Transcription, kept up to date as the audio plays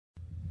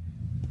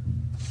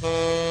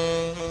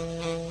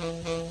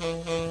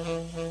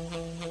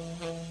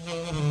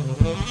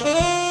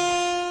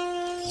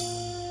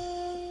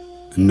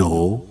እነሆ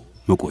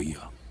መቆያ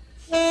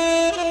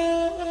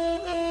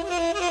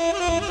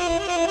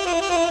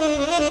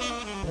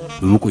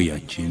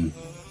በመቆያችን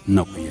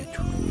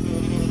እናቆያችሁ።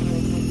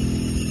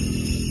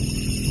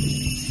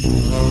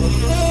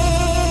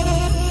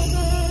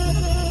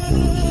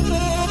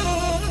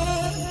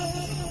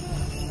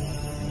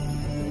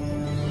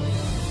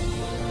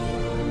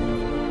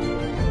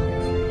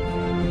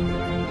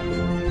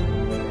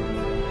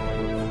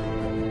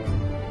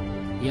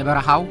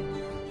 የበረሃው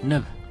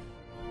ንብ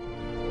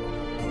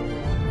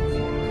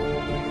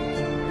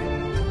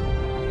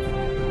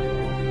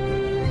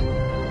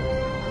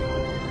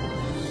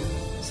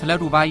ስለ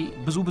ዱባይ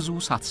ብዙ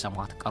ሳትሰሙ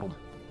አትቀሩም።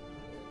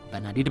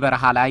 በነዲድ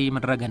በረሃ ላይ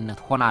ምድረገነት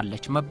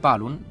ሆናለች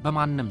መባሉን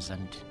በማንም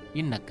ዘንድ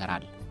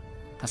ይነገራል።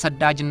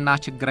 ተሰዳጅና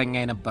ችግረኛ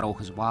የነበረው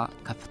ህዝቧ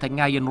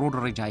ከፍተኛ የኑሮ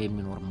ደረጃ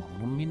የሚኖር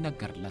መሆኑም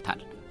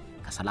ይነገርለታል።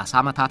 ከ30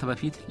 ዓመታት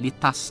በፊት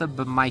ሊታሰብ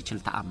በማይችል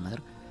ተአምር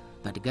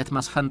በእድገት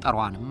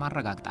መስፈንጠሯንም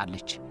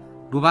አረጋግጣለች።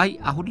 ዱባይ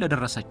አሁን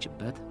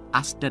ለደረሰችበት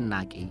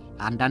አስደናቂ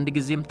አንዳንድ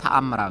ጊዜም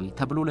ተአምራዊ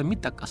ተብሎ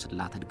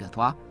ለሚጠቀስላት እድገቷ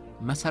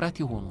መሰረት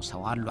የሆኑ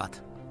ሰው አሏት።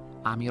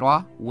 አሚሯ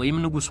ወይም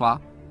ንጉሷ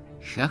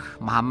ሼክ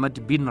መሐመድ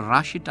ቢን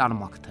ራሺድ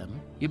አልማክተም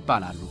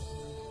ይባላሉ።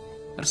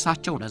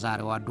 እርሳቸው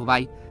ለዛሬዋ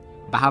ዱባይ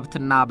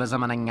በሀብትና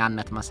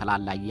በዘመነኛነት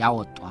መሰላል ላይ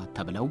ያወጧት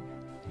ተብለው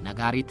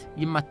ነጋሪት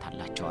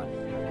ይመታላቸዋል።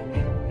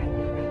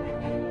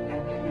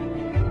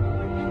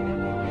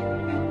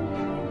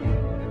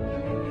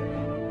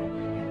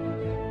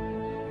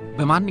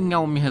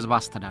 በማንኛውም የህዝብ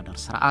አስተዳደር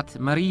ስርዓት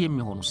መሪ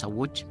የሚሆኑ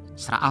ሰዎች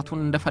ስርዓቱን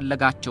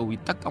እንደፈለጋቸው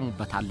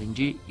ይጠቀሙበታል እንጂ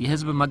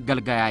የህዝብ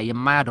መገልገያ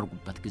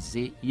የማያደርጉበት ጊዜ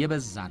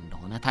የበዛ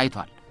እንደሆነ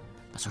ታይቷል።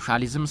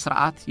 በሶሻሊዝም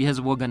ስርዓት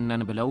የህዝብ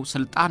ወገነን ብለው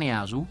ስልጣን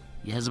የያዙ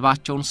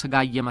የህዝባቸውን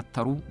ስጋ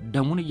እየመተሩ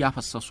ደሙን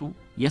እያፈሰሱ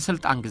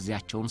የስልጣን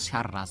ጊዜያቸውን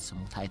ሲያራዝሙ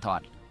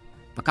ታይተዋል።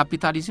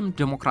 በካፒታሊዝም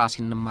ዲሞክራሲ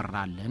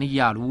እንመራለን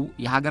እያሉ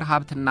የሀገር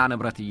ሀብትና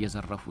ንብረት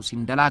እየዘረፉ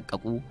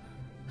ሲንደላቀቁ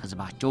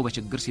ህዝባቸው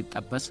በችግር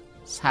ሲጠበስ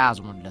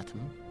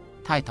ሳያዝኑለትም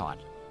ታይተዋል።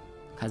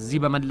 ከዚህ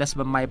በመለስ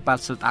በማይባል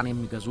ስልጣን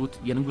የሚገዙት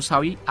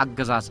የንጉሳዊ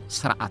አገዛዝ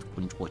ስርዓት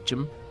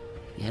ቁንጮችም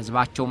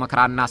የህዝባቸው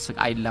መከራና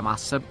ስቃይን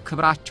ለማሰብ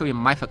ክብራቸው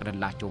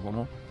የማይፈቅድላቸው ሆኖ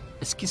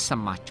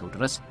እስኪሰማቸው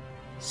ድረስ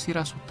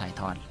ሲረሱ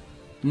ታይተዋል።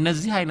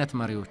 እነዚህ አይነት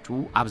መሪዎቹ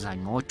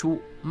አብዛኛዎቹ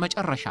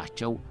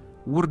መጨረሻቸው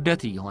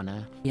ውርደት የሆነ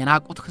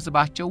የናቁት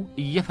ህዝባቸው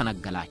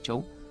እየፈነገላቸው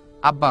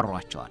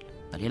አባሯቸዋል።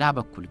 በሌላ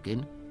በኩል ግን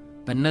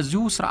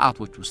በእነዚሁ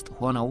ስርዓቶች ውስጥ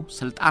ሆነው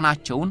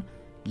ስልጣናቸውን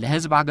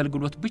ለህዝብ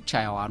አገልግሎት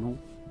ብቻ ያዋሉ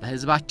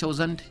በህዝባቸው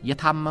ዘንድ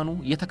የታመኑ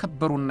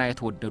የተከበሩና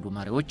የተወደዱ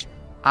መሪዎች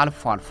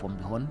አልፎም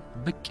ቢሆን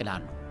ብቅ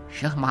ይላሉ።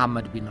 ሼክ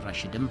መሐመድ ቢን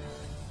ራሺድም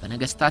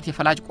በነገስታት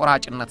የፈላጭ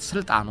ቆራጭነት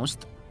ስልጣን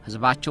ውስጥ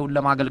ህዝባቸውን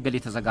ለማገልገል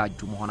የተዘጋጁ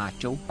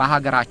መሆናቸው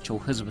በሀገራቸው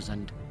ህዝብ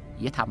ዘንድ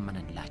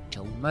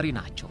የታመነላቸው መሪ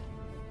ናቸው።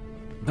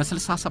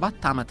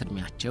 በ67 ዓመት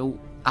ዕድሜያቸው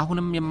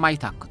አሁንም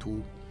የማይታክቱ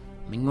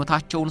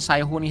ምኞታቸውን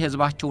ሳይሆን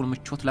የህዝባቸውን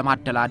ምቾት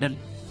ለማደላደል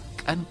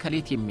ቀን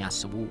ከሌት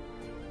የሚያስቡ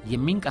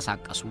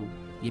የሚንቀሳቀሱ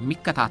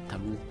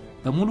የሚከታተሉ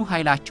በሙሉ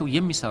ኃይላቸው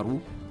የሚሰሩ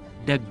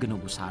ደግ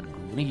ንጉስ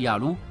አሉን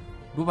እያሉ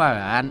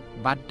ዱባይያን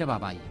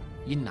በአደባባይ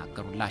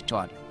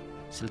ይናገሩላቸዋል።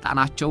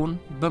 ስልጣናቸውን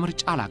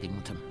በምርጫ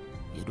አላገኙትም።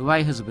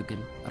 የዱባይ ህዝብ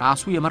ግን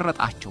ራሱ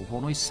የመረጣቸው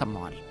ሆኖ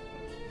ይሰማዋል።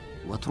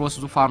 ወትሮስ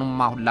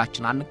ዙፋኑማ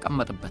ሁላችን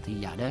አንቀመጥበት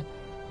እያለ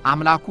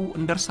አምላኩ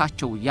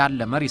እንደርሳቸው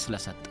ያለ መሪ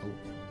ስለሰጠው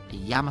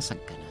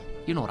እያመሰገነ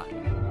ይኖራል።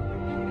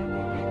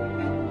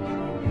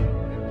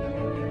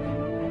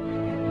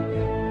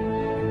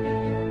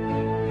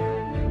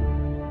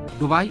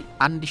 ዱባይ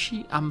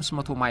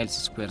 1500 ማይልስ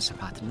ስኩዌር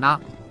ስፋትና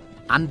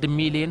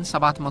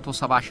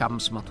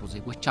 1,770,500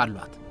 ዜጎች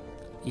አሏት።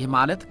 ይህ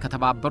ማለት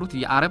ከተባበሩት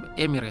የአረብ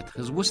ኤሚሬት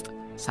ህዝብ ውስጥ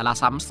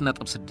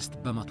 35.6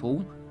 በመቶው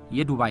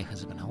የዱባይ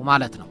ህዝብ ነው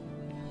ማለት ነው።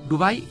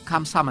 ዱባይ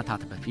ከ50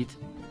 ዓመታት በፊት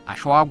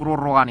አሸዋ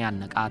ጉሮሮዋን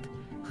ያነቃት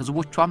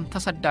ህዝቦቿም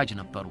ተሰዳጅ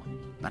ነበሩ።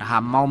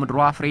 በረሃማው ምድሯ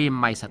ፍሬ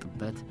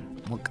የማይሰጥበት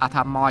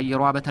ሞቃታማው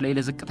አየሯ በተለይ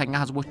ለዝቅተኛ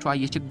ህዝቦቿ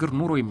የችግር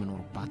ኑሮ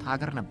የሚኖሩባት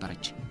ሀገር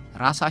ነበረች።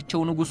 ራሳቸው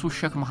ንጉሱ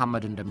ሼክ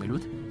መሐመድ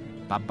እንደሚሉት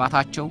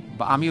በአባታቸው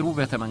በአሚሩ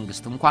ቤተ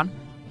መንግስት እንኳን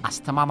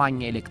አስተማማኝ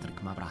ኤሌክትሪክ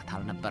መብራት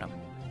አልነበረም።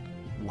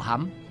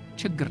 ውሃም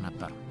ችግር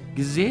ነበር።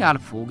 ጊዜ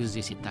አልፎ ጊዜ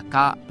ሲተካ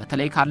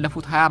በተለይ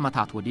ካለፉት 20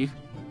 ዓመታት ወዲህ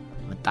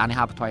ምጣኔ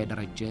ሀብቷ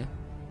የደረጀ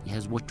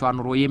የህዝቦቿ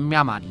ኑሮ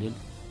የሚያማልል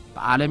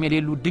በዓለም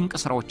የሌሉ ድንቅ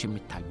ስራዎች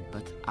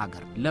የሚታዩበት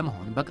አገር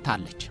ለመሆን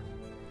በቅታለች።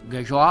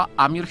 ገዢዋ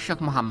አሚር ሼክ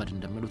መሐመድ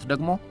እንደሚሉት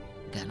ደግሞ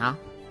ገና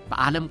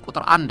በዓለም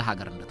ቁጥር 1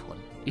 ሀገር እንድትሆን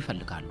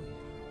ይፈልጋሉ።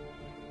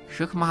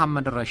 ሼክ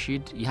መሐመድ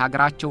ራሺድ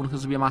የሀገራቸውን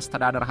ህዝብ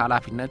የማስተዳደር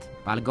ኃላፊነት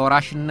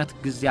ባልጋወራሽነት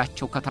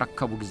ጊዜያቸው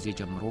ከተረከቡ ጊዜ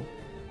ጀምሮ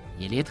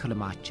የሌት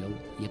ህልማቸው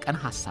የቀን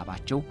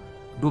ሐሳባቸው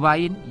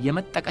ዱባይን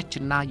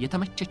የመጠቀችና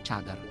የተመቸች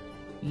ሀገር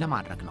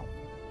ለማድረግ ነው።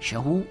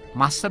 ሼሁ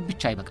ማሰብ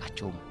ብቻ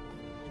አይበቃቸውም።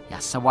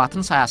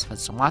 ያሰቧትን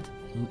ሳያስፈጽሟት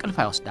እንቅልፍ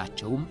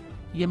አይወስዳቸውም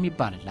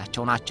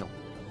የሚባልላቸው ናቸው።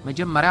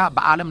 መጀመሪያ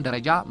በዓለም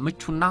ደረጃ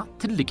ምቹና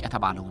ትልቅ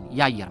የተባለውን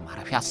የአየር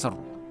ማረፊያ አሰሩ።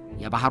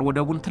 የባህር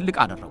ወደቡን ትልቅ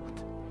አደረጉት።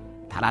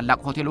 ታላላቅ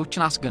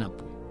ሆቴሎችን አስገነቡ።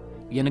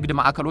 የንግድ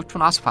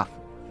ማዕከሎቹን አስፋፉ።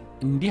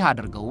 እንዲህ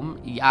አድርገውም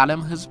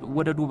የዓለም ሕዝብ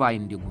ወደ ዱባይ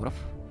እንዲጎርፍ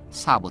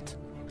ሳቡት።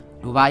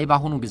 ዱባይ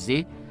በአሁኑ ጊዜ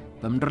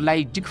በምድር ላይ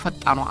እጅግ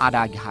ፈጣኑ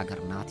አዳጊ ሀገር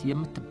ናት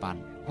የምትባል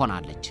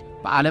ሆናለች።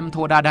 በዓለም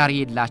ተወዳዳሪ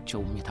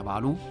የላቸውም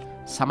የተባሉ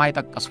ሰማይ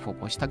ጠቀስ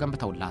ፎቆች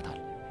ተገንብተውላታል።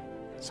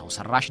 ሰው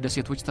ሰራሽ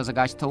ደሴቶች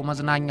ተዘጋጅተው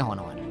መዝናኛ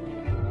ሆነዋል።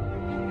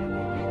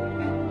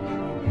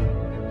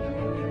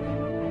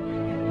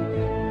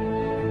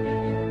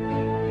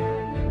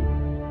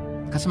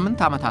 ከ8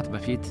 ዓመታት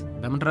በፊት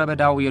በምድረ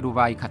በዳው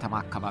የዱባይ ከተማ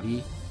አካባቢ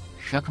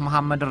ሼክ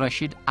መሐመድ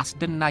ረሺድ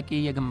አስደናቂ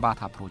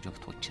የግንባታ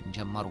ፕሮጀክቶችን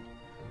ጀመሩ።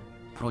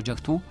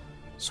 ፕሮጀክቱ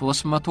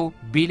 $300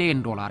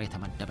 ቢሊዮን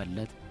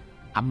የተመደበለት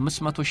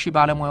 500,000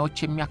 ባለሙያዎች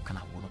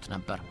የሚያከናውኑት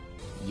ነበር።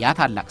 ያ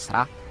ታላቅ ሥራ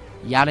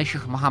ያለ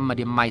ሼክ መሐመድ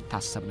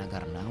የማይታሰብ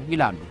ነገር ነው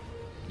ይላሉ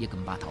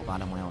የግንባታው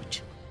ባለሙያዎች።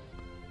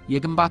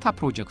 የግንባታ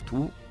ፕሮጀክቱ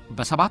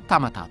በ7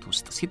 ዓመታት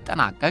ውስጥ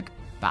ሲጠናቀቅ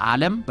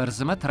በዓለም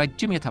በርዝመት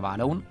ረጅም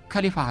የተባለውን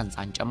ከሊፋ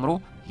ሕንፃን ጨምሮ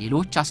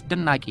ሌሎች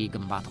አስደናቂ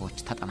ግንባታዎች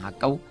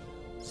ተጠናቀው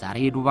ዛሬ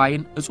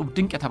ዱባይን እጹብ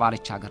ድንቅ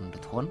የተባለች ሀገር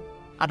እንድትሆን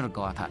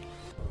አድርገዋታል።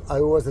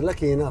 I was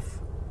lucky enough.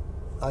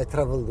 I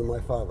traveled with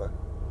my father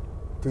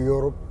to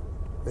Europe,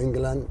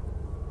 England,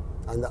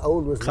 and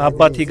always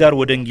ከአባቴ ጋር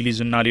ወደ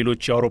እንግሊዝና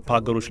ሌሎች የአውሮፓ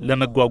ሀገሮች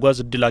ለመጓጓዝ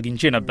እድል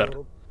አግኝቼ ነበር።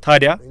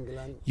 ታዲያ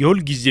የሁል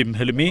ጊዜም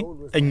ህልሜ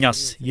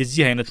እኛስ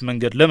የዚህ አይነት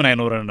መንገድ ለምን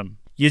አይኖረንም?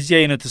 የዚህ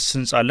አይነትስ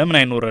ህንጻ ለምን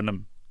አይኖረንም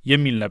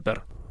የሚል ነበር።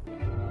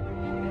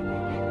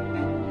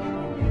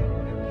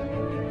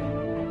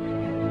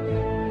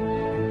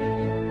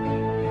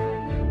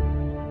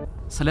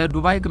 ስለ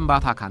ዱባይ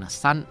ግንባታ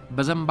ካነሳን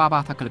በዘንባባ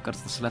ተክል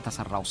ቅርጽ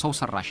ስለተሰራው ሰው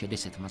ሰራሽ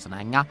የደሴት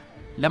መዝናኛ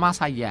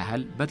ለማሳያ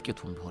ያህል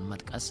በጥቂቱም ቢሆን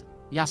መጥቀስ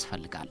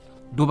ያስፈልጋል።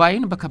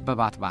 ዱባይን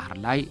በከበባት ባህር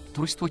ላይ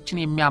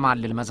ቱሪስቶችን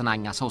የሚያማልል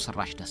መዝናኛ ሰው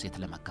ሰራሽ ደሴት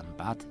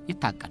ለመገንባት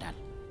ይታቀዳል።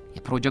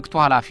 የፕሮጀክቱ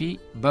ኃላፊ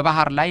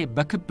በባህር ላይ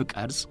በክብ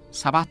ቅርጽ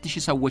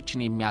 7000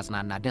 ሰዎችን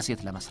የሚያዝናና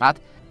ደሴት ለመስራት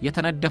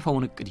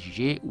የተነደፈውን እቅድ ይዤ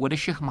ወደ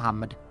ሼክ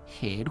መሐመድ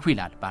ሄድሁ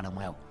ይላል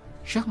ባለሙያው።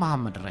 ሼክ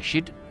መሐመድ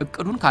ረሺድ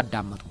እቅዱን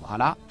ካዳመጡ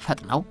በኋላ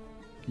ፈጥነው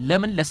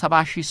ለምን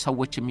ለ70,000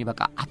 ሰዎች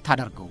የሚበቃ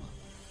አታደርገው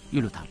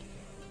ይሉታል።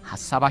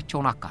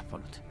 ሐሳባቸውን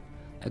አካፈሉት።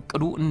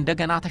 እቅዱ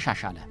እንደገና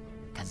ተሻሻለ።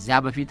 ከዚያ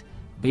በፊት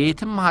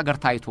በየትም ሀገር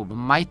ታይቶ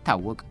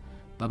በማይታወቅ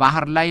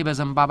በባህር ላይ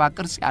በዘንባባ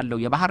ቅርጽ ያለው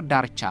የባህር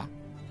ዳርቻ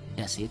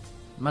ደሴት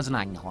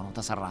መዝናኛ ሆኖ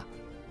ተሰራ።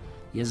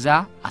 የዛ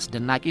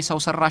አስደናቂ ሰው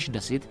ሰራሽ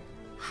ደሴት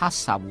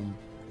ሐሳቡም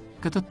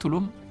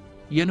ክትትሉም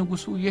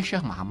የንጉሱ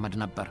የሼክ መሐመድ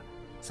ነበር።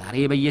 ዛሬ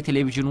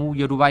በየቴሌቪዥኑ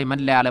የዱባይ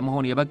መለያ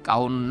ለመሆን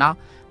የበቃውንና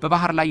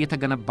በባህር ላይ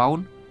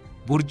የተገነባውን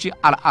ቡርጅ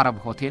አልአረብ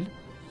ሆቴል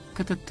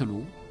ክትትሉ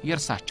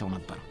የርሳቸው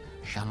ነበር።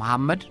 ሼክ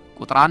መሐመድ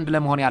ቁጥር 1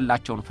 ለመሆን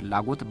ያላቸውን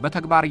ፍላጎት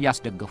በተግባር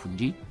ያስደገፉ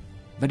እንጂ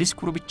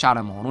በዲስኩር ብቻ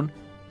ለመሆኑን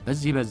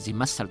በዚህ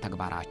መሰል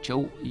ተግባራቸው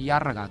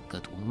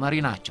ያረጋገጡ መሪ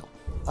ናቸው።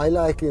 I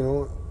like,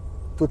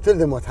 to tell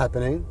them what's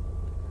happening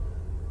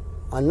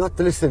and not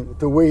to listen,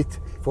 to wait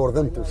for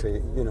them to say,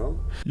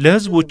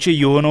 ለህዝቦቼ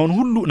የሆነውን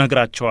ሁሉ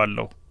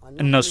ነግራቸዋለሁ።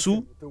 እነሱ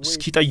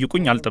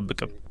እስኪጠይቁኝ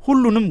አልጠብቅም።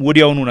 ሁሉንም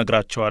ወዲያውኑ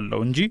ነግራቸዋለሁ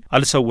እንጂ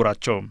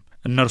አልሰውራቸውም።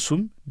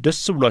 እነርሱም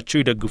ደስ ብሏቸው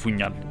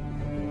ይደግፉኛል።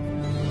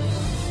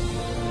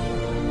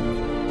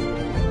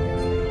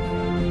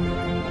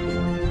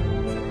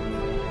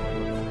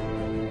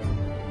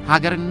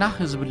 ሀገርና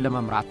ህዝብን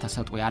ለመምራት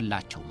ተሰጥኦ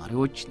ያላቸው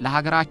መሪዎች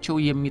ለሀገራቸው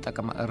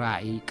የሚጠቅም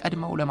ራዕይ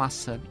ቀድመው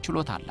ለማሰብ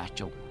ችሎታ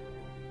አላቸው።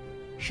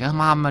 ሼክ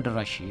መሐመድ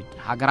ረሺድ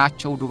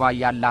ሀገራቸው ዱባይ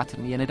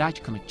ያላትን የነዳጅ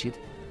ክምችት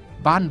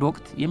በአንድ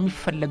ወቅት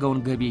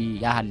የሚፈለገውን ገቢ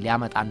ያህል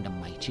ሊያመጣ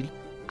እንደማይችል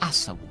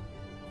አሰቡ።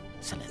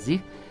 ስለዚህ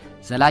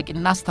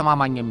ዘላቂና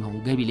አስተማማኝ የሚሆን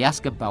ገቢ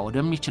ሊያስገባ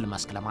ወደሚችል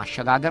መስክ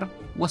ለማሸጋገር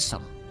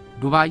ወሰኑ።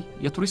 ዱባይ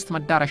የቱሪስት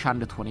መዳረሻ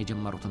እንድትሆን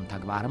የጀመሩትን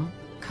ተግባርም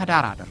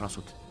ከዳር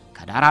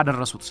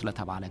አደረሱት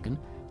ስለተባለ ግን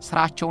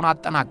ስራቸውን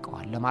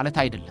አጠናቀዋል ለማለት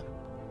አይደለም።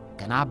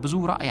 ገና ብዙ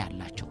ራዕይ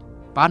ያላቸው።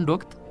 በአንድ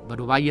ወቅት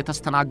በዱባይ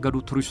የተስተናገዱ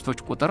ቱሪስቶች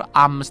ቁጥር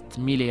 5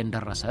 ሚሊዮን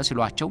ደረሰ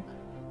ሲሏቸው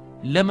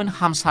ለምን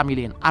 50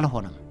 ሚሊዮን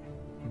አልሆነም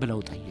ብለው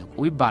ጠየቁ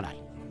ይባላል።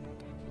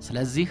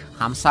 ስለዚህ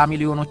 50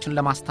 ሚሊዮኖችን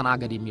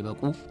ለማስተናገድ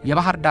የሚበቁ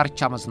የባህር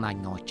ዳርቻ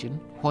መዝናኛዎችን፣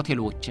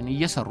 ሆቴሎችን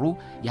እየሰሩ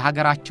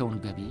የሀገራቸውን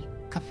ገቢ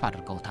ከፍ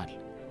አድርገውታል።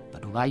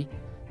 በዱባይ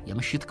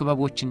የምሽት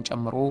ክበቦችን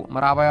ጨምሮ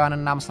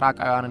ምዕራባውያንና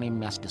ምስራቃውያንን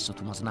የሚያስደስቱ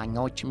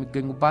መዝናኛዎች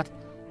የሚገኙባት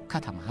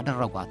ከተማ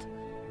አደረጓት።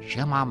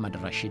 ሼክ መሐመድ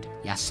ረሺድ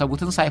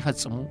ያሰቡትን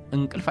ሳይፈጽሙ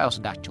እንቅልፍ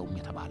አይወስዳቸውም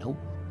የተባለው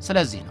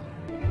ስለዚህ ነው።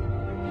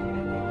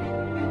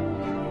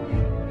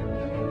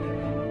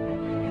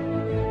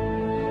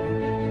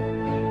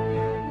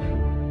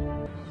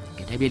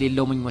 ገደብ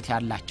የሌለው ምኞት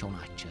ያላቸው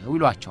ናቸው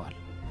ይሏቸዋል።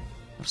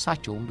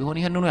 እርሳቸውም ቢሆን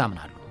ይህንኑ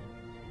ያምናሉ።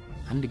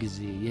 አንድ ጊዜ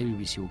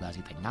የቢቢሲው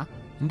ጋዜጠኛ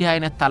እንዲህ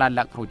አይነት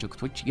ታላላቅ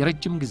ፕሮጀክቶች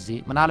የረጅም ጊዜ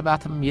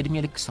ምናልባትም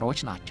የእድሜ ልክ ስራዎች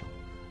ናቸው፣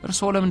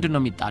 እርስዎ ለምንድን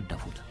ነው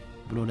የሚጣደፉት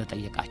ብሎ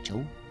ለጠየቃቸው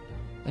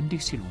እንዲህ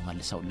ሲሉ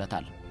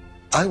መልሰውለታል።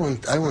 I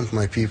want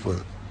my people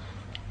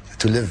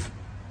to live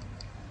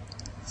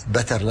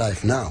better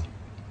life now,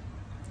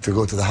 to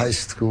go to the high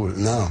school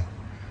now,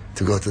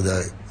 to go to the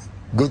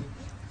good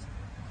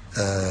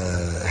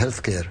health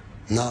care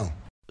now.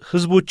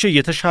 ህዝቦቼ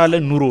የተሻለ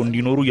ኑሮ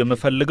እንዲኖሩ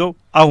የምፈልገው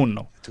አሁን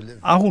ነው።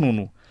 አሁኑኑ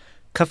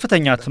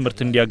ከፍተኛ ትምህርት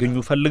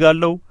እንዲያገኙ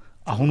ፈልጋለሁ።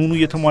 አሁኑኑ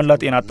የተሟላ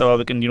ጤና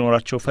አጠባበቅ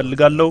እንዲኖራቸው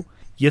ፈልጋለሁ።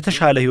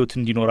 የተሻለ ህይወት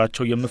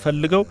እንዲኖራቸው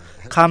የምፈልገው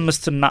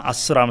ከ5 እና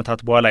 10 ዓመታት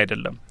በኋላ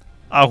አይደለም፣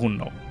 አሁን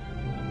ነው።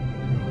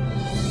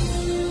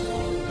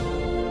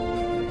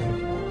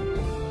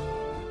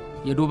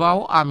 የዱባዩ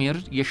አሚር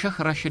የሼክ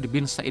ረሺድ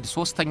ቢን ሰዒድ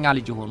ሶስተኛ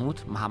ልጅ የሆኑት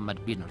መሐመድ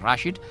ቢን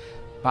ራሺድ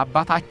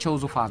በአባታቸው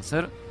ዙፋን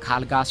ስር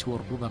ካልጋ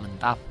ሲወርዱ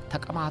በመንጣፍ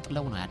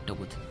ተቀማጥለው ነው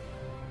ያደጉት።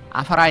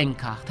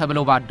 አፈራይንካ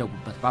ተብለው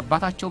ባደጉበት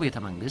በአባታቸው ቤተ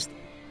መንግስት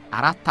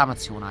 4 ዓመት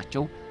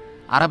ሲሆናቸው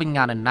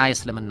አረብኛንና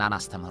የእስልምናን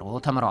አስተምሮ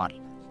ተምረዋል።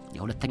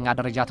 የሁለተኛ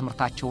ደረጃ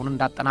ትምህርታቸውን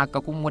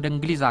እንዳጠናቀቁም ወደ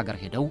እንግሊዝ ሀገር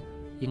ሄደው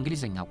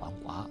የእንግሊዝኛ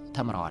ቋንቋ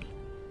ተምረዋል።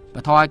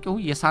 በታዋቂው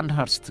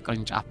የሳንድኸርስት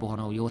ቅርንጫፍ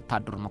በሆነው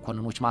የወታደር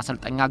መኮንኖች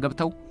ማሰልጠኛ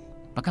ገብተው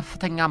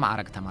በከፍተኛ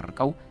ማዕረግ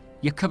ተመርቀው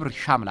የክብር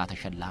ሻምላ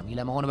ተሸላሚ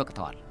ለመሆን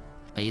በቅተዋል።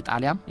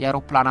 በኢጣሊያም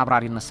የአውሮፕላን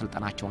አብራሪነት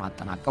ስልጠናቸውን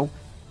አጠናቀው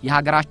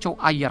የሀገራቸው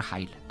አየር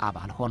ኃይል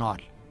አባል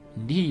ሆነዋል።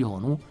 እንዲህ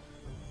የሆኑ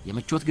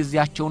የምቾት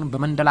ጊዜያቸውን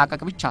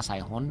በመንደላቀቅ ብቻ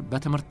ሳይሆን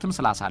በትምህርትም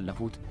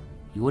ስላሳለፉት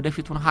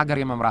የወደፊቱን ሀገር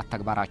የመምራት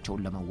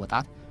ተግባራቸውን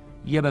ለመወጣት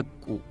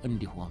የበቁ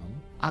እንዲሆኑ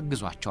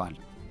አግዟቸዋል።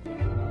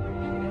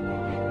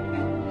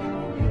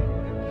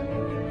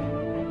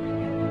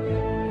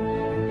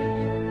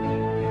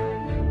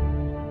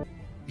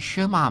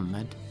 ሼህ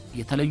መሐመድ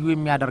የተለዩ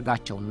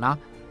የሚያደርጋቸውና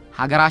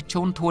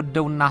ሀገራቸውን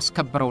ተወደውና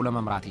አስከብረው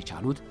ለመምራት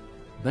የቻሉት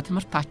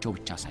በትምህርታቸው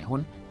ብቻ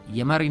ሳይሆን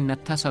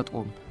የመሪነት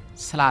ተሰጥኦም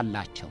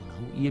ስላላቸው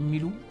ነው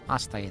የሚሉ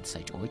አስተያየት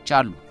ሰጪዎች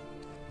አሉ።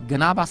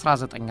 ገና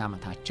በ19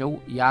 ዓመታቸው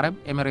የአረብ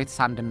ኤሚሬትስ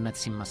አንድነት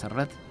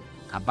ሲመሰረት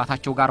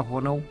ከአባታቸው ጋር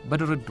ሆነው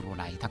በድርድሩ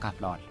ላይ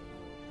ተካፍለዋል።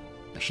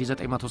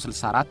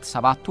 በ1964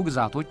 7ቱ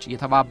ግዛቶች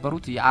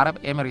የተባበሩት የአረብ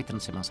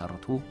ኤሚሬትን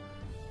ሲመሰርቱ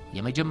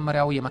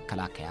የመጀመሪያው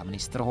የመከላከያ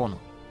ሚኒስትር ሆኑ።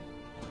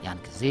 ያን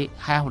ጊዜ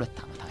 22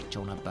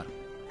 ዓመታቸው ነበር።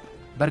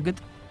 በርግጥ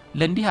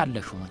ለእንዲህ ያለ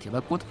ሹመት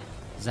የበቁት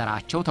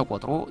ዘራቸው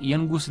ተቆጥሮ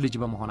የንጉስ ልጅ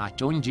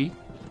በመሆናቸው እንጂ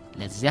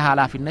ለዚህ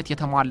ኃላፊነት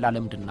የተሟላ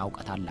ልምድና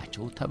ዕውቀት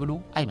አላቸው ተብሎ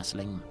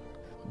አይመስለኝም።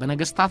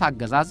 በነገስታት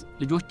አገዛዝ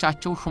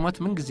ልጆቻቸው ሹመት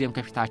ምን ጊዜም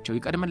ከፊታቸው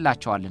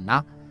ይቀድምላቸዋልና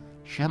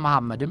ሼህ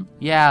መሐመድም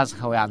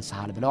የያዝኸው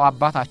ያንሳል ብለው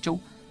አባታቸው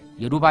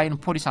የዱባይን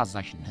ፖሊስ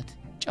አዛዥነት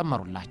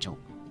ጨመሩላቸው።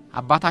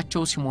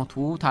 አባታቸው ሲሞቱ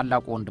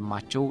ታላቁ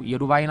ወንድማቸው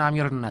የዱባይን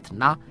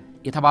አሚርነትና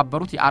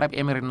የተባበሩት የአረብ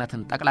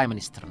ኤሚሬትነትን ጠቅላይ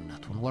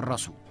ሚኒስትርነቱን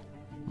ወረሱ።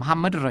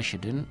 መሐመድ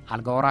ረሺድን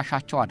አልጋ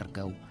ወራሻቸው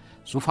አድርገው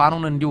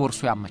ዙፋኑን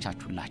እንዲወርሱ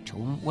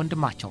ያመቻቹላቸውም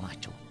ወንድማቸው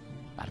ናቸው።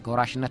 በአልጋ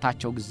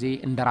ወራሽነታቸው ጊዜ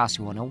እንደራስ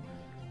ሆነው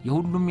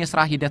የሁሉም የሥራ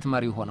ሂደት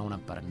መሪ ሆነው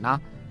ነበርና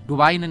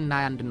ዱባይንና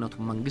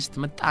የአንድነቱን መንግስት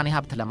ምጣኔ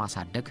ሀብት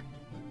ለማሳደግ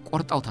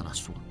ቆርጠው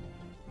ተነሱ።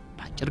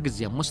 በአጭር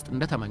ጊዜም ውስጥ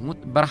እንደተመኙት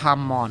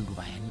በረሃማዋን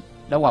ዱባይን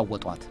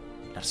ለዋወጧት።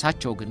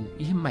 ለእርሳቸው ግን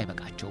ይህም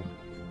አይበቃቸውም።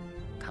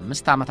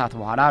 ከ5 ዓመታት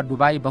በኋላ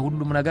ዱባይ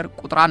በሁሉም ነገር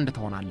ቁጥር 1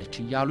 ትሆናለች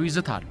እያሉ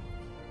ይዝታሉ።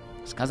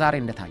 እስከዛሬ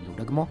እንደታየው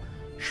ደግሞ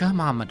ሼህ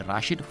መሐመድ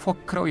ራሺድ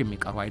ፎክረው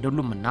የሚቀሩ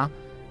አይደሉምና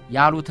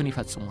ያሉትን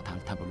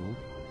ይፈጽሙታል ተብሎ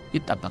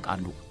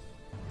ይጠበቃሉ።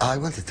 I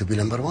wanted to be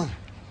number 1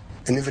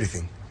 in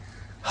everything.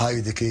 High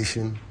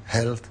education,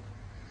 health,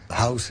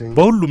 housing.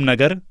 በሁሉም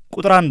ነገር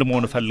ቁጥር 1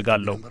 መሆን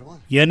እፈልጋለሁ።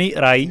 የኔ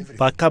ራዕይ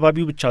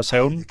በአካባቢው ብቻ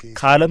ሳይሆን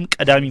ከዓለም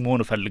ቀዳሚ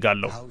መሆን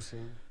እፈልጋለሁ።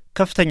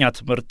 ከፍተኛ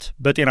ትምህርት፣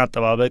 በጤና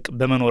አጠባበቅ፣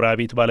 በመኖሪያ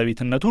ቤት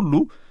ባለቤትነት ሁሉ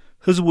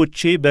ህዝቦቼ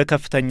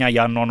በከፍተኛ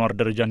ያኗኗር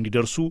ደረጃ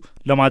እንዲደርሱ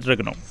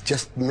ለማድረግ ነው።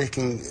 Just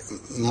making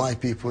my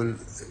people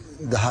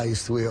the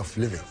highest way of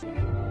living.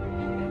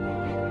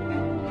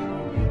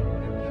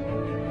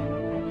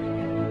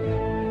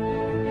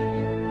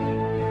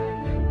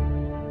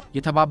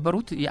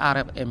 የተባበሩት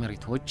የአረብ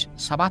ኤሚሬቶች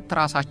 7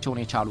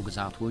 ራሳቸውን የቻሉ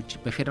ግዛቶች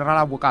በፌደራል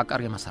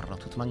አወቃቀር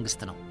የመሰረቱት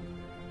መንግስት ነው።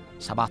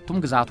 7ቱም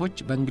ግዛቶች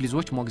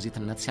በእንግሊዞች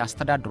ሞግዚትነት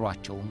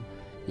ሲያስተዳድሯቸውም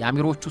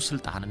የአሚሮቹ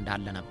ስልጣን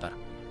እንዳለ ነበር።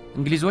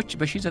 እንግሊዞች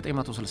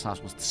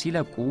በ1963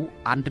 ሲለቁ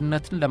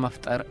አንድነትን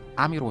ለመፍጠር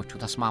አሚሮቹ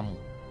ተስማሙ።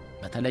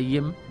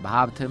 በተለይም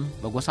በሀብትም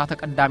በጎሳ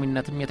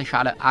ተቀዳሚነትም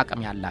የተሻለ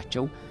አቅም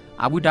ያላቸው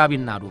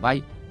አቡዳቢና ዱባይ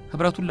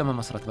ህብረቱን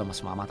ለመመስረት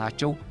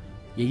በመስማማታቸው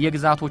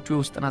የየግዛቶቹ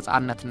የውስጥ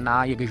ነጻነትና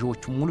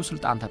የገዢዎቹ ሙሉ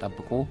ስልጣን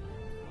ተጠብቆ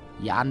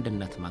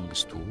የአንድነት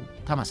መንግስቱ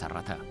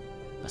ተመሰረተ።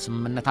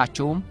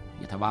 በስምምነታቸውም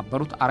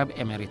የተባበሩት አረብ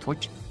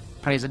ኤሚሬቶች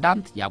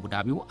ፕሬዝዳንት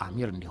የአቡዳቢው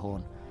አሚር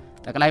እንዲሆን፣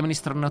 ጠቅላይ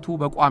ሚኒስትርነቱ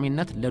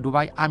በቋሚነት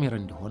ለዱባይ አሚር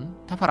እንዲሆን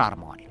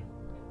ተፈራርመዋል።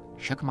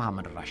 ሼክ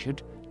መሐመድ ራሺድ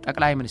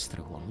ጠቅላይ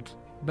ሚኒስትር የሆኑት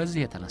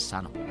በዚህ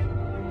የተነሳ ነው።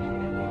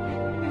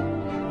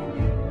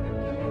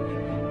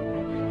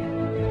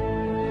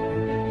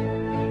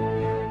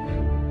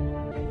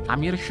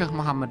 አሚር ሼክ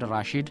መሐመድ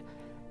ራሺድ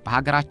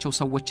በሀገራቸው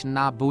ሰዎችና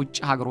በውጭ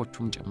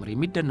ሀገሮቹም ጭምር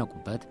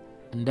የሚደነቁበት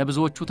እንደ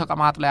ብዙዎቹ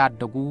ተቀማጥለው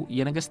ያደጉ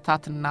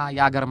የነገስታትና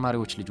የአገር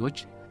መሪዎች ልጆች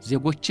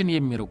ዜጎችን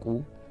የሚርቁ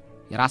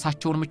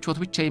የራሳቸውን ምቾት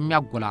ብቻ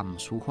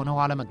የሚያጎላምሱ ሆነው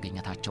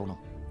አለመገኘታቸው ነው።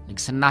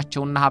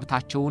 ንግስናቸውና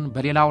ሀብታቸውን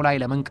በሌላው ላይ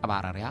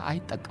ለመንቀባረሪያ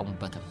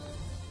አይጠቀሙበትም።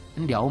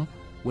 እንዲያውም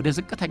ወደ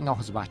ዝቅተኛው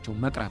ህዝባቸው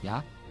መቅረቢያ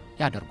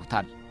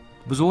ያደርጉታል።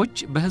 ብዙዎች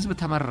በህዝብ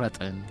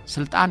ተመረጥን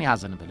ስልጣን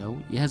ያዘን ብለው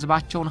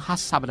የህዝባቸውን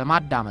ሐሳብ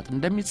ለማዳመጥ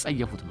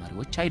እንደሚጸየፉት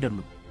መሪዎች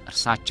አይደሉም።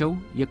 እርሳቸው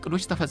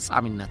የቅዶች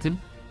ተፈጻሚነትን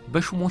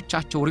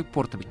በሹሞቻቸው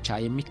ሪፖርት ብቻ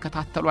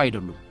የሚከታተሉ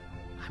አይደሉም።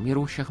 አሚሩ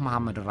ሼክ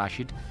መሐመድ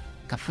ራሺድ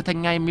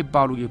ከፍተኛ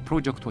የሚባሉ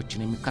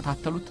የፕሮጀክቶችን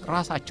የሚከታተሉት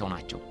ራሳቸው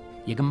ናቸው።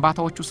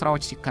 የግንባታዎቹ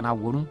ስራዎች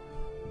ሲከናወኑ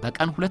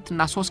በቀን 2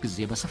 እና 3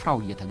 ጊዜ በስፍራው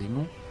እየተገኙ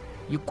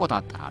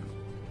ይቆጣጣራሉ።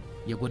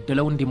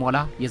 የጎደለው እንዲሞላ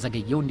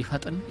የዘገየው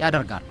እንዲፈጥን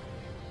ያደርጋሉ።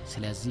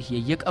 ስለዚህ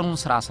የየቀኑን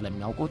ስራ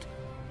ስለሚያውቁት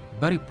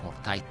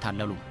በሪፖርት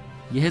አይታለሉም።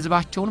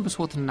 የህዝባቸውን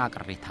ብሶትና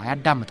ቅሬታ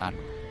ያዳምጣሉ።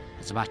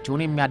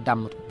 ህዝባቸውን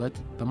የሚያዳምጡበት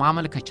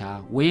በማመልከቻ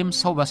ወይም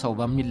ሰው በሰው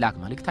በሚላክ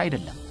መልእክት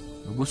አይደለም።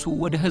 ንጉሱ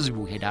ወደ ህዝቡ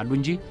ይሄዳሉ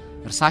እንጂ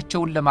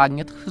እርሳቸውን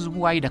ለማግኘት ህዝቡ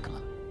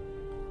አይደክምም።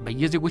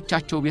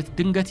 በየዜጎቻቸው ቤት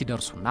ድንገት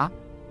ይደርሱና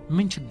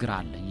ምን ችግር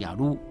አለ እያሉ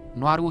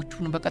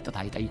ነዋሪዎቹን በቀጥታ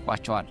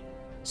ይጠይቋቸዋል።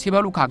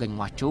 ሲበሉ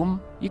ካገኟቸውም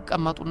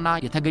ይቀመጡና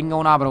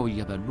የተገኘውን አብረው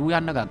እየበሉ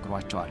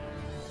ያነጋግሯቸዋል።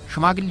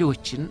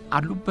 ሽማግሌዎችን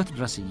አሉበት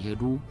ድረስ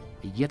እየሄዱ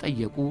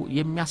እየጠየቁ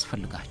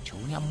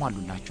የሚያስፈልጋቸውን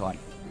ያሟሉላቸዋል።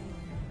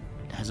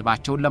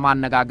 ለህዝባቸውን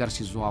ለማነጋገር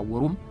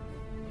ሲዘዋወሩም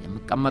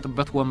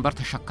የሚቀመጥበት ወንበር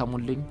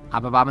ተሸከሙልኝ፣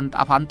 አበባ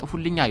ምንጣፍ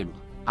አንጥፉልኝ አይሉ።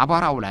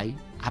 አቧራው ላይ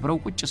አብረው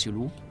ቁጭ ሲሉ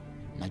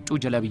ነጩ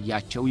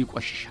ጀለብያቸው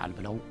ይቆሽሻል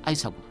ብለው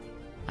አይሰጉም።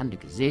 አንድ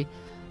ጊዜ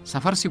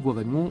ሰፈር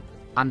ሲጎበኙ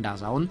አንድ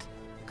አዛውንት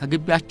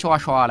ከግቢያቸው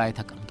አሸዋ ላይ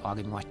ተቀምጠው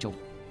አገኟቸው።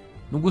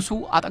 ንጉሱ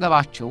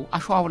አጠገባቸው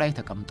አሸዋው ላይ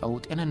ተቀምጠው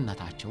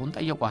ጤንነታቸውን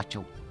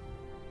ጠየቋቸው።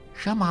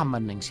 ሼህ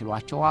መሐመድ ነኝ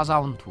ሲሏቸው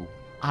አዛውንቱ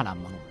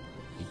አላመኑም።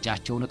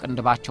 እጃቸውን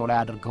ቅንድባቸው ላይ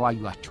አድርገው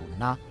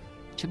አዩአቸውና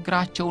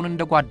ችግራቸውን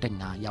እንደ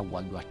ጓደኛ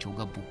ያዋዩአቸው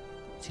ገቡ።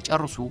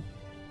 ሲጨርሱ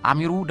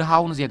አሚሩ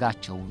ድሃውን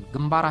ዜጋቸውን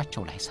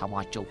ግንባራቸው ላይ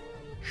ሳሟቸው።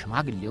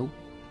 ሽማግሌው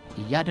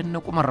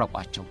እያደነቁ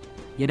መረቋቸው።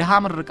 የድሃ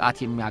ምርቃት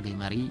የሚያገኝ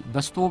መሪ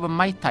በስቶ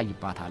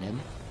በማይታይባት ዓለም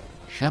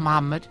ሼህ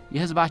መሐመድ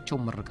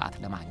የህዝባቸውን ምርቃት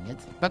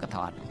ለማግኘት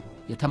በቅተዋል።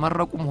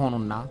 የተመረቁ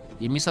መሆኑና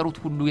የሚሰሩት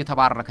ሁሉ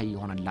የተባረከ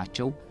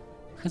ይሆንላቸው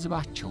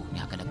ህዝባቸውን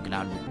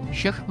ያገለግላሉ።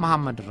 ሼህ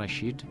መሐመድ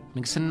ረሺድ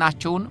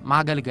ንግስናቸውን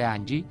ማገልገያ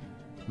እንጂ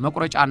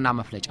መቁረጫና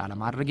መፍለጫ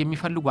ለማድረግ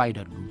የሚፈልጉ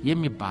አይደሉም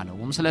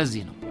የሚባለውም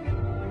ስለዚህ ነው።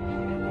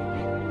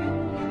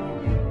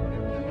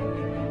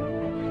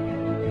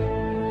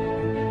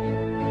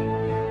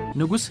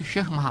 ንጉስ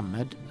ሼህ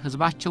መሐመድ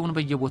ህዝባቸውን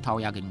በየቦታው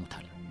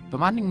ያገኙታል።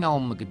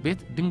 በማንኛውም ምግብ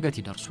ቤት ድንገት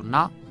ይደርሱና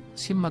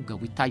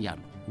ሲመገቡ ይታያሉ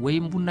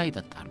ወይም ቡና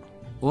ይጠጣሉ።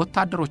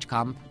 ወታደሮች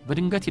ካምፕ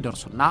በድንገት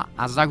ይደርሱና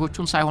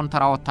አዛዦቹን ሳይሆን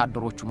ተራ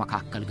ወታደሮቹ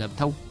መካከል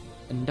ገብተው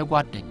እንደ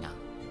ጓደኛ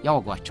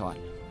ያወጓቸዋል።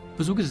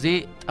 ብዙ ጊዜ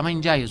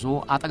ጠመንጃ ይዞ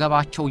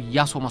አጠገባቸው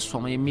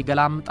ያሶመሶመ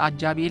የሚገላምጥ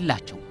አጃቢ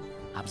የላቸው።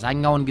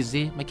 አብዛኛውን ጊዜ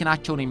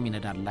መኪናቸውን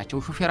የሚነዳላቸው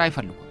ሹፌር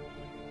አይፈልጉም።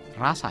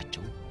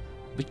 ራሳቸው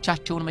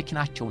ብቻቸውን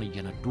መኪናቸውን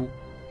እየነዱ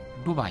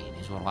ዱባይን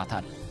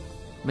ይዞሯታል።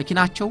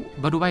 መኪናቸው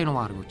በዱባይ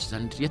ነዋሪዎች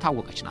ዘንድ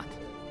የታወቀች ናት።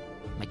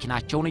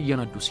 መኪናቸውን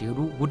እየነዱ ሲሄዱ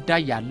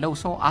ጉዳይ ያለው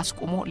ሰው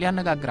አስቆሞ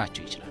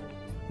ሊያነጋግራቸው ይችላል።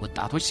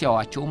 ወጣቶች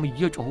ሲያዋቸውም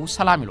እየጮሁ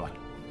ሰላም ይሏል።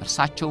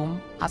 እርሳቸውም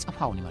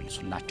አጸፋውን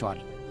ይመልሱላቸዋል።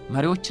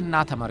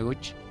 መሪዎችና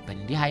ተመሪዎች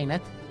በእንዲህ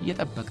አይነት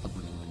የጠበቀ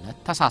ግንኙነት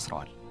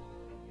ተሳስረዋል።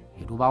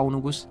 የዱባዩ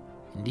ንጉስ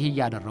እንዲህ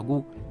እያደረጉ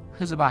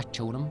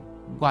ህዝባቸውንም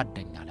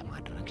ጓደኛ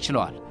ለማድረግ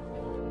ችለዋል።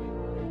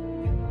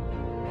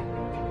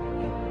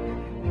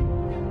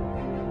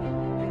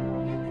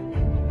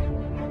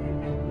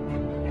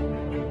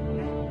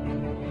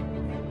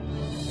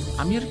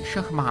 አሚር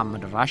ሼህ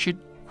መሐመድ ራሺድ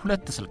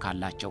 2 ስልክ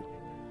አላቸው።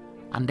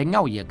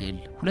 አንደኛው የግል፣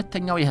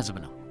 ሁለተኛው የህዝብ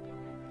ነው።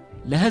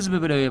 ለህዝብ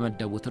ብለው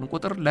የመደቡትን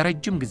ቁጥር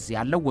ለረጅም ጊዜ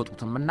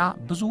ያለወጡትምና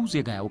ብዙ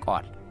ዜጋ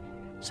ያውቀዋል።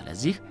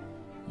 ስለዚህ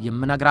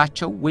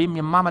የምነግራቸው ወይም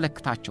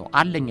የማመለክታቸው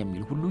አለኝ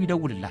የሚል ሁሉ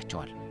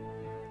ይደውልላቸዋል፣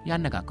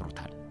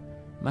 ያነጋግሩታል፣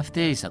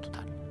 መፍትሄ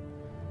ይሰጡታል።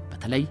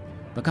 በተለይ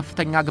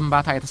በከፍተኛ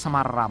ግንባታ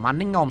የተሰማራ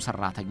ማንኛውም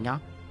ሰራተኛ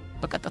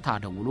በቀጥታ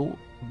ደውሎ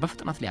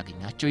በፍጥነት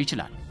ሊያገኛቸው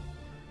ይችላል።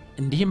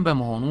 እንዲህም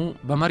በመሆኑ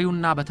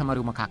በመሪውና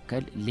በተመሪው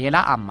መካከል ሌላ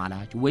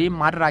አማላጅ ወይም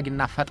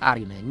አድራጊና ፈጣሪ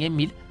ነኝ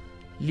የሚል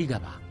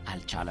ሊገባ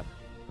አልቻለም።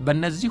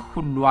 በእነዚህ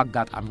ሁሉ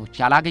አጋጣሚዎች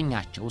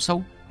ያላገኛቸው ሰው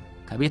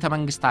ከቤተ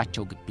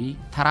መንግስታቸው ግቢ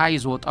ተራ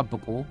ይዞ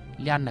ጠብቆ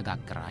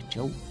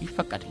ሊያነጋግራቸው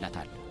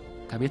ይፈቀድለታል።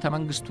 ከቤተ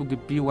መንግስቱ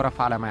ግቢ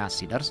ወረፋ ለመያዝ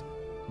ሲደርስ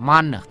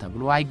ማነህ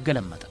ተብሎ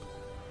አይገለመጥም።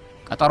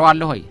 ቀጠሮ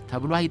አለ ሆይ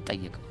ተብሎ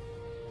አይጠየቅም።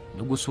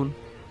 ንጉሱን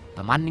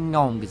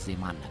በማንኛውም ጊዜ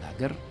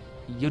ማነጋገር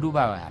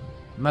የዱባውያን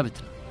መብት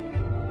ነው።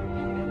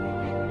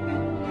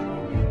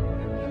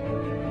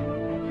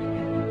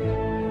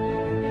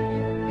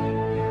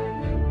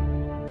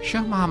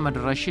 ሼህ መሐመድ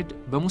ረሺድ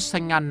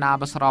በሙሰኛና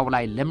በስራው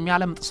ላይ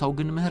ለሚያለምጥ ሰው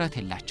ግን ምህረት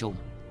የላቸውም።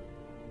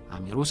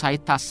 አሚሩ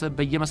ሳይታሰብ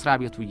በየመስሪያ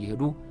ቤቱ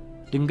እየሄዱ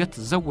ድንገት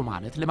ዘው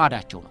ማለት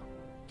ልማዳቸው ነው።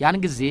 ያን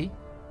ጊዜ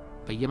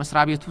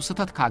በየመስሪያ ቤቱ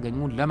ስተት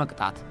ካገኙ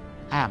ለመቅጣት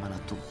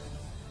አያመነቱም።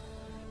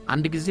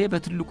 አንድ ጊዜ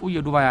በትልቁ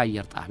የዱባይ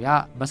አየር ጣቢያ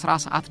በስራ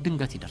ሰዓት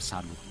ድንገት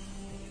ይደርሳሉ።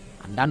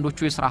 አንዳንዶቹ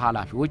የሥራ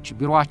ኃላፊዎች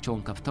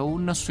ቢሮአቸውን ከፍተው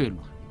እነሱ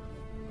የሉም።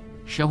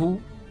 ሼሁ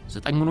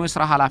 9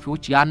 የሥራ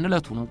ኃላፊዎች ያን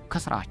ዕለቱን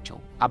ከስራቸው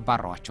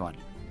አባረዋቸዋል።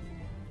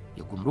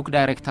 የጉምሩክ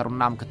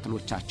ዳይሬክተሩና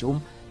ምክትሎቻቸውም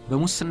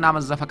በሙስና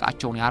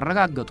መዘፈቃቸውን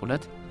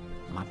ያረጋገጡለት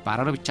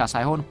ማባረር ብቻ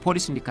ሳይሆን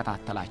ፖሊስ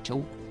እንዲከታተላቸው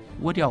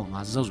ወዲያውኑ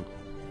አዘዙ።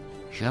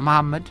 ሼህ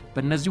መሐመድ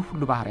በእነዚህ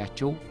ሁሉ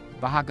ባህሪያቸው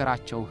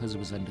በሀገራቸው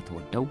ህዝብ ዘንድ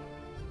ተወደው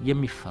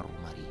የሚፈሩ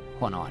መሪ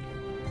ሆነዋል።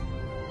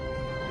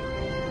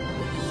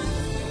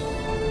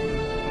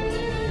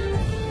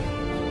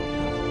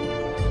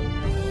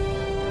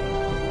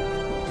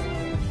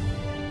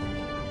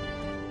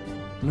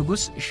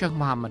 ንጉስ ሼክ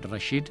መሐመድ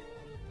ረሺድ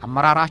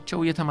አመራራቸው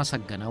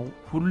የተመሰገነው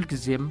ሁሉ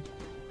ጊዜም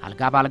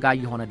አልጋ ባልጋ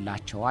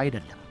ይሆነላቸው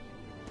አይደለም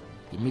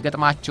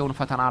የሚገጥማቸውን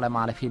ፈተና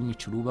ለማለፍ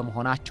የሚችሉ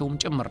በመሆናቸውም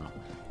ጭምር ነው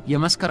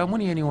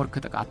የመስከረሙን የኒውዮርክ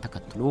ጥቃት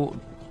ተከትሎ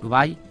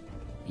ዱባይ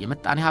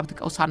የመጣኔ ሀብት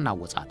ቀውስ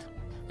አናወጻት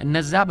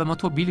እነዛ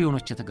በመቶ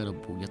ቢሊዮኖች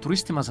የተገነቡ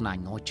የቱሪስት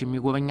መዝናኛዎች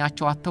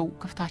የሚጎበኛቸው አጥተው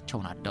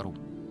ክፍታቸውን አደሩ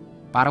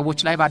በአረቦች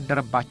ላይ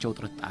ባደረባቸው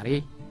ጥርጣሬ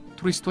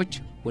ቱሪስቶች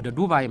ወደ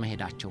ዱባይ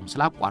መሄዳቸውን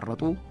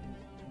ስላቋረጡ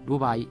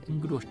ዱባይ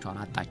እንግዶቿን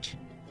አጣች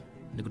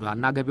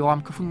ንግዷና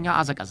ገበያዋም ክፉኛ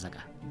አዘቀዘቀ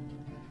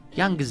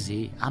ያን ጊዜ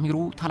አሚሩ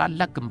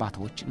ታላላቅ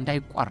ግንባታዎች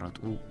እንዳይቋረጡ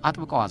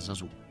አጥብቀው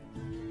አዘዙ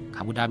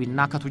ከአቡዳቢና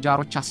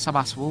ከቱጃሮች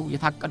አሰባስበው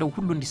የታቀደው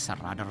ሁሉ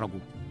እንዲሰራ አደረጉ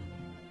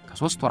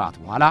ከ3 ወራት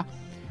በኋላ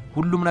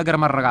ሁሉም ነገር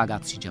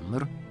መረጋጋት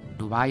ሲጀምር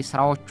ዱባይ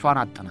ስራዎቿን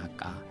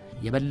አጠናቃ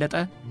የበለጠ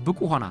ብቁ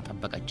ሆና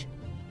ተጠበቀች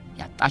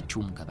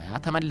ያጣችውም ገበያ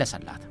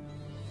ተመለሰላት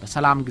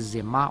በሰላም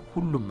ጊዜማ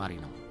ሁሉም መሪ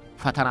ነው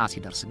ፈተና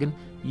ሲደርስ ግን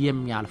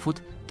የሚያልፉት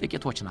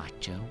ጥቂቶች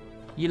ናቸው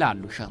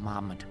ይላሉ ሼክ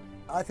መሐመድ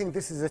I think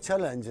this is a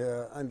challenge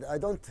and I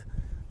don't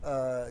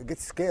get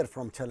scared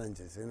from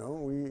challenges you know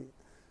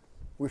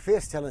we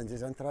face challenges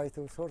and try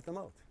to sort them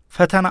out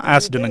ፈተና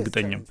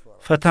አያስደነግጠኝም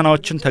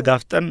ፈተናዎችን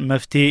ተጋፍጠን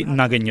መፍትሄ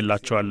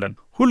እናገኝላቸዋለን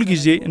ሁሉ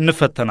ጊዜ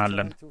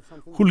እንፈተናለን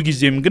ሁሉ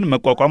ጊዜም ግን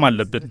መቋቋም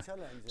አለብን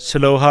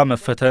ስለ ውሃ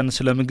መፈተን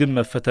ስለ ምግብ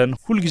መፈተን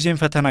ሁሉ ጊዜም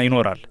ፈተና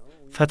ይኖራል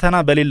ፈተና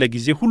በሌለ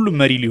ጊዜ ሁሉ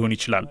መሪ ሊሆን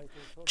ይችላል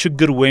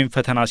ችግር ወይም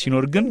ፈተና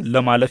ሲኖር ግን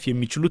ለማለፍ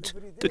የሚችሉት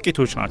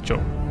ጥቂቶች ናቸው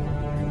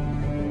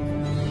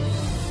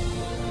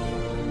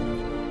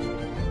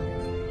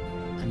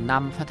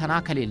እናም ፈተና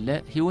ከሌለ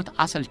ህይወት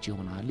አሰልቺ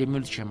ይሆናል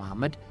የሚሉት ሼክ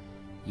መሐመድ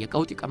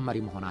የቀውጢ ቀመሪ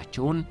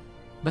መሆናቸውን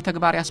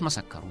በተግባር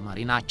ያስመሰከሩ መሪ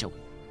ናቸው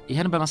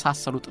ይህን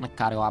በመሳሰሉ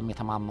ጥንካሬዋም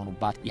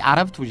የተማመኑባት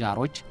የአረብ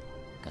ቱጃሮች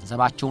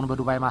ገንዘባቸውን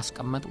በዱባይ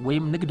ማስቀመጥ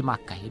ወይም ንግድ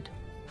ማካሄድ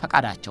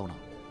ፈቃዳቸው ነው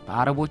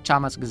በአረቦች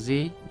አመጽ ጊዜ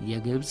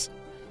የግብጽ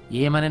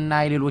የየመንና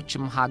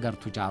የሌሎችም ሀገር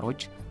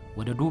ቱጃሮች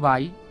ወደ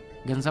ዱባይ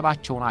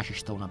ገንዘባቸውን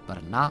አሽሽተው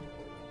ነበርና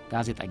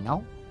ጋዜጠኛው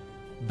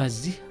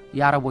በዚህ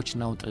የአረቦች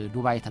ነውጥ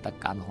ዱባይ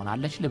ተጠቃሚ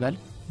ሆናለች ልበል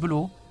ብሎ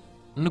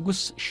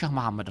ንጉስ ሼክ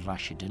መሐመድ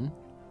ራሺድን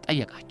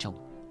ጠየቃቸው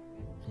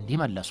እንዲህ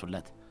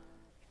መለሱለት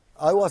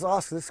I was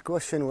asked this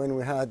question when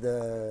we had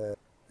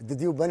did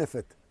you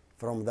benefit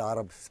from the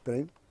Arab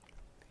Spring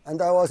and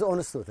I was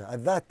honest with it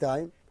at that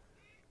time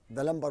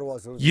the number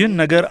was ይህን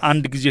ነገር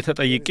አንድ ጊዜ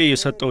ተጠይቄ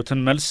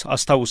የሰጠውትን መልስ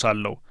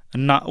አስታውሳለሁ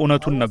እና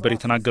እውነቱን ነበር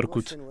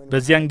የተናገርኩት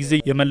በዚያን ጊዜ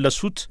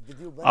የመለሱት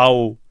አዎ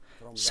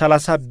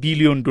 30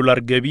 ቢሊዮን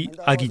ዶላር ገቢ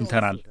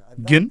አግኝተናል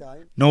ግን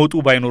ነውጡ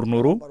ባይኖር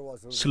ኖሮ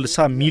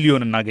 60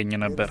 ሚሊዮን እናገኘ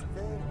ነበር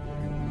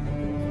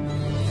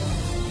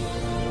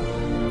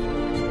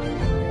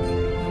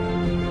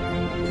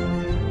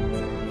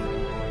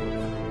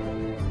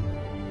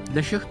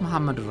ለሼክ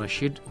መሐመድ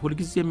ረሺድ ሁሉ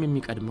ጊዜም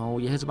የሚቀድመው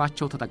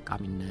የህዝባቸው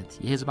ተጠቃሚነት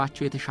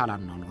የህዝባቸው የተሻለ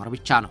አኗኗር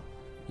ብቻ ነው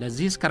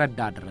ለዚህ እስከረዳ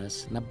ድረስ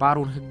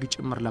ነባሩን ህግ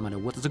ጭምር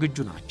ለመለወጥ ዝግጁ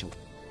ናቸው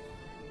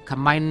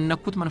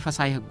ከማይነኩት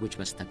መንፈሳዊ ህጎች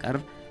በስተቀር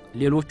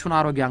ሌሎቹን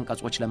አሮጌ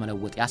አንቀጾች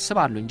ለመለወጥ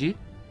ያስባሉ እንጂ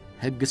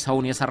ህግ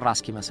ሰውን የሰራ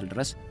እስኪመስል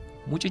ድረስ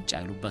ሙጭጭ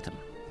አይሉበትም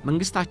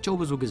መንግስታቸው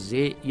ብዙ ጊዜ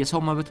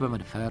የሰው መብት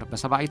በመድፈር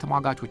በሰብአዊ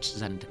ተሟጋቾች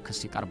ዘንድ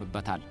ክስ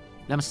ይቀርብበታል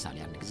ለምሳሌ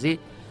አንድ ጊዜ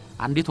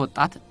አንዲት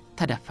ወጣት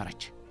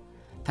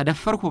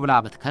ተደፈርኩ ብላ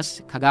በትከስ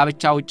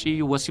ከጋብቻ ውጪ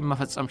ወሲብ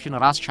መፈጸምሽን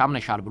ራስ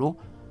ሻምነሻል ብሎ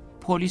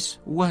ፖሊስ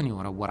ወህኒ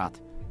ወረወራት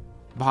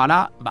በኋላ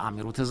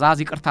በአሚሩ ትዕዛዝ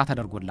ይቅርታ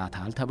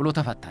ተደርጎላታል ተብሎ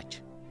ተፈታች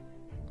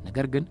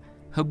ነገር ግን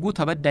ህጉ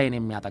ተበዳይን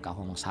የሚያጠቃ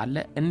ሆኖ ሳለ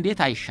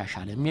እንዴት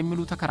አይሻሻልም የሚሉ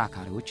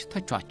ተከራካሪዎች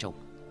ተቿቸው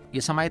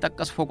የሰማይ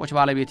ጠቀስ ፎቆች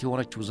ባለቤት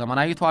የሆነችው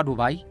ዘመናዊቷ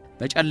ዱባይ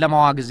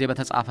በጨለማዋ ጊዜ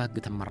በተጻፈ ህግ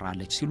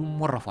ትመራለች ሲሉ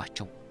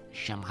ወረፏቸው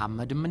ሼክ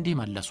መሐመድም እንዲህ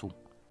መለሱ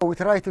we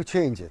try to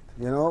change it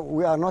you know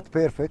we are not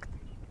perfect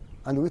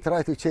and we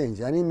try to change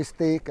any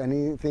mistake any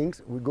things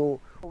we go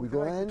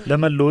in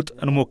ለመለወጥ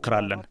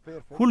እንሞክራለን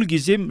ሁሉ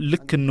ጊዜም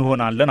ልክ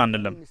እንሆናለን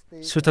አንልም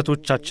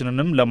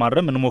ስህተቶቻችንንም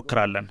ለማረም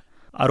እንሞክራለን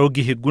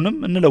አሮጌ ህጉንም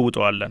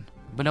እንለውጠዋለን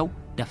ብለው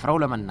ደፍረው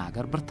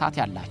ለመናገር ብርታት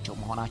ያላቸው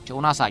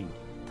መሆናቸውን አሳዩ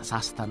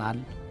ተሳስተናል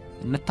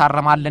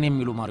እንታረማለን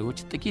የሚሉ መሪዎች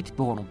ጥቂት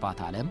በሆኑባት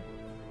ዓለም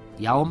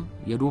ያውም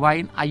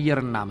የዱባይን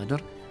አየርና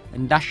ምድር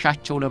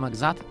እንዳሻቸው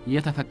ለመግዛት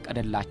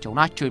የተፈቀደላቸው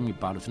ናቸው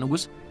የሚባሉት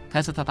ንጉስ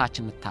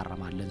ከስህተታችን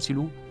እንታረማለን ሲሉ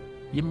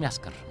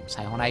የሚያስገርም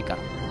ሳይሆን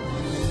አይቀርም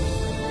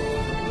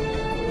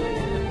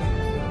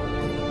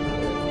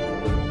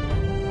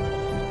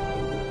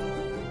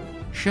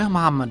ሼክ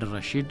መሐመድ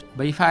ረሺድ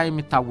በይፋ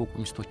የሚታወቁ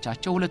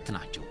ሚስቶቻቸው ሁለት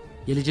ናቸው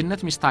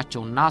የልጅነት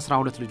ሚስታቸውና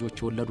 12 ልጆች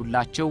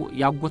ወለዱላቸው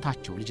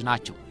ያጎታቸው ልጅ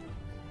ናቸው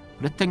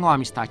ሁለተኛዋ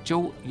ሚስታቸው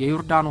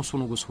የዮርዳኖስ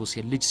ንጉስ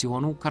ሁሴን ልጅ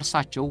ሲሆኑ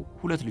ከርሳቸው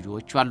ሁለት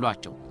ልጆች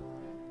አሏቸው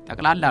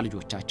ጠቅላላ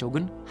ልጆቻቸው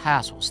ግን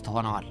 23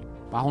 ሆነዋል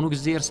በአሁኑ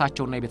ጊዜ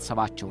እርሳቸውና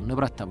የቤተሰባቸው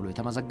ንብረት ተብሎ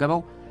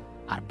የተመዘገበው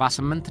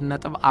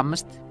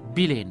 48.5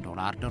 ቢሊዮን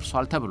ዶላር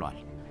ደርሷል ተብሏል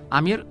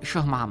አሚር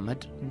ሼክ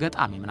መሐመድ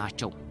ገጣሚም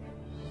ናቸው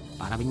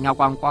በአረብኛ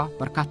ቋንቋ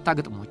በርካታ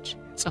ግጥሞች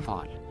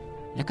ጽፈዋል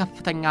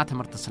ለከፍተኛ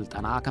ትምህርት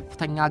ስልጠና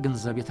ከፍተኛ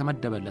ገንዘብ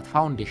የተመደበለት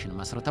ፋውንዴሽን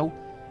መስርተው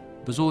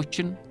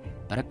ብዙዎችን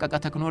በረቀቀ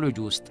ቴክኖሎጂ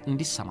ውስጥ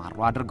እንዲሰማሩ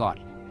አድርገዋል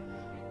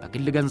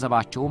በግል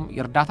ገንዘባቸውም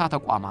የእርዳታ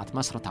ተቋማት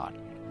መስርተዋል።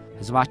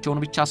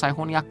 ሕዝባቸውን ብቻ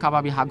ሳይሆን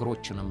የአካባቢ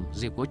ሀገሮችንም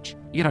ዜጎች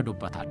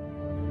ይረዱበታል።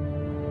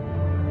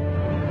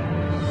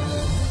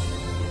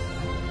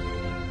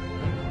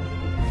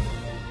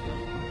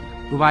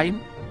 ዱባይን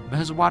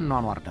በሕዝቧ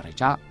አኗኗር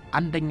ደረጃ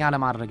አንደኛ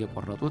ለማድረግ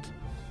የቆረጡት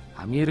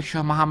አሚር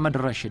ሼህ መሐመድ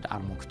ረሺድ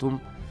አልመክቱም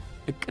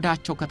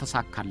እቅዳቸው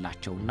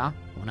ከተሳካላቸውና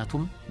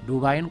እውነቱም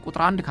ዱባይን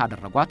ቁጥር 1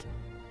 ካደረጓት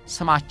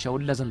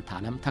ስማቸውን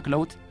ለዘንታለም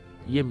ተክለውት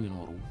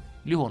የሚኖሩ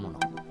ሊሆኑ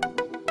ነው።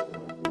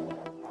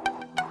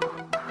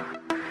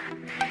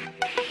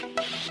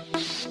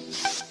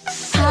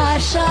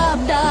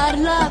 شب در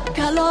لب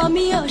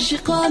کلامی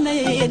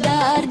عاشقانه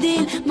در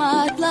دل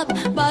مطلب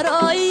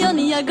برای آن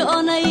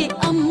یگانه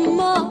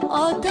اما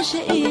آتش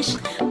عشق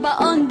با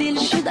آن دل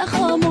شده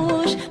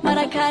خاموش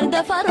مرا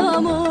کرده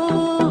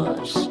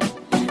فراموش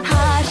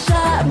هر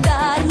شب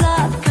در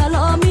لب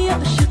کلامی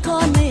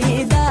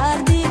عاشقانه در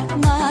دل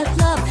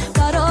مطلب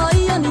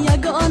برای آن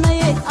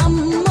یگانه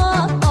اما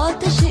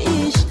آتش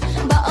عشق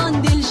با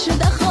آن دل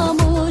شده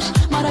خاموش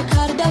مرا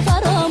کرده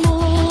فراموش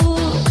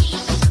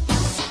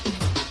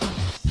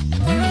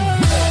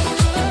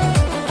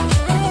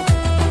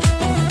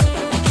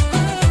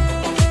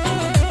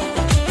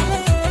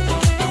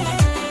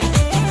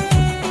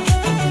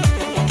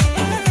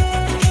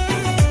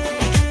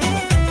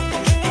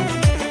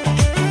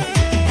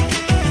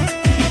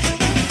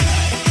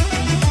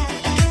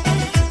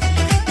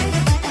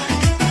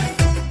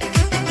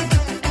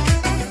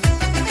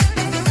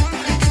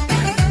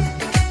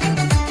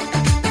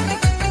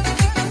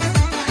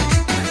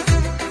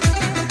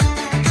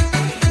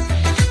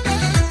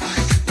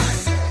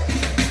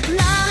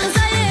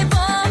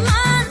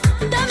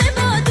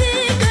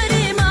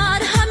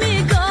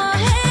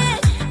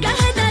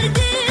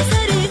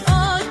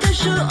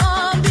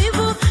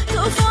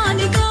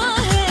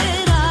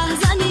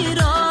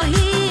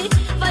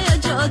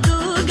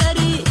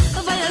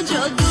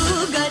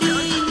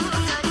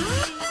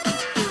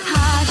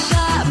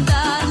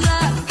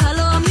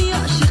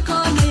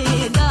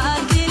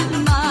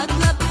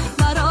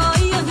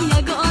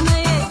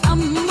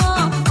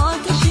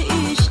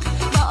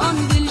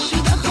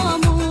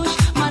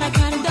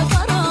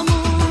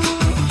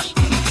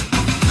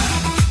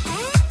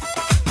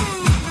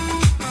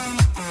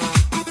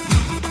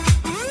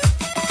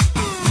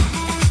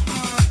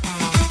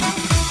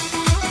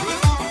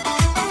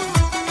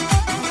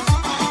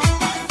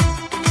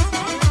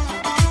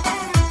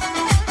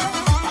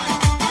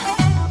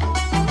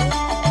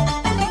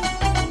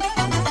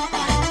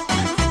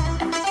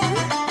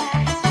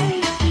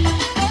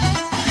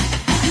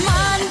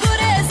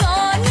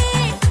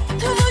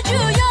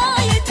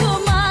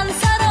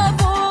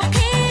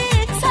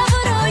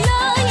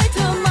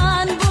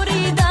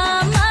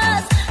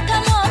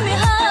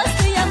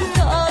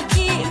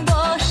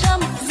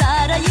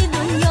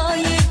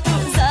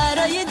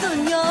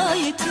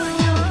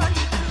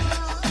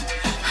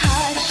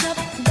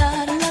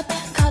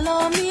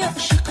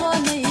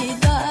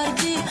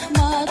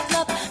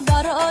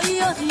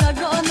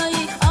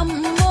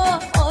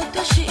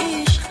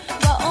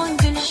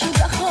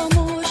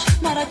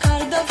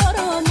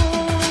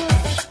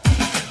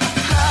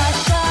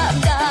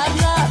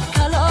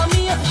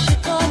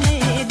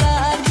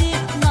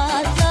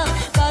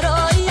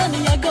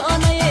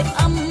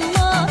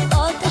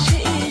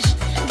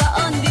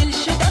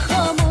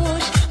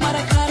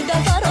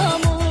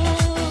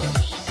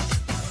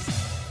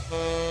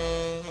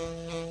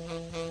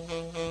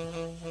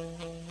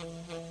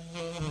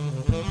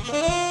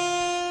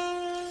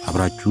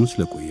አብራችሁን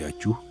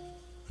ስለቆያችሁ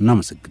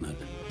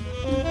እናመሰግናለን።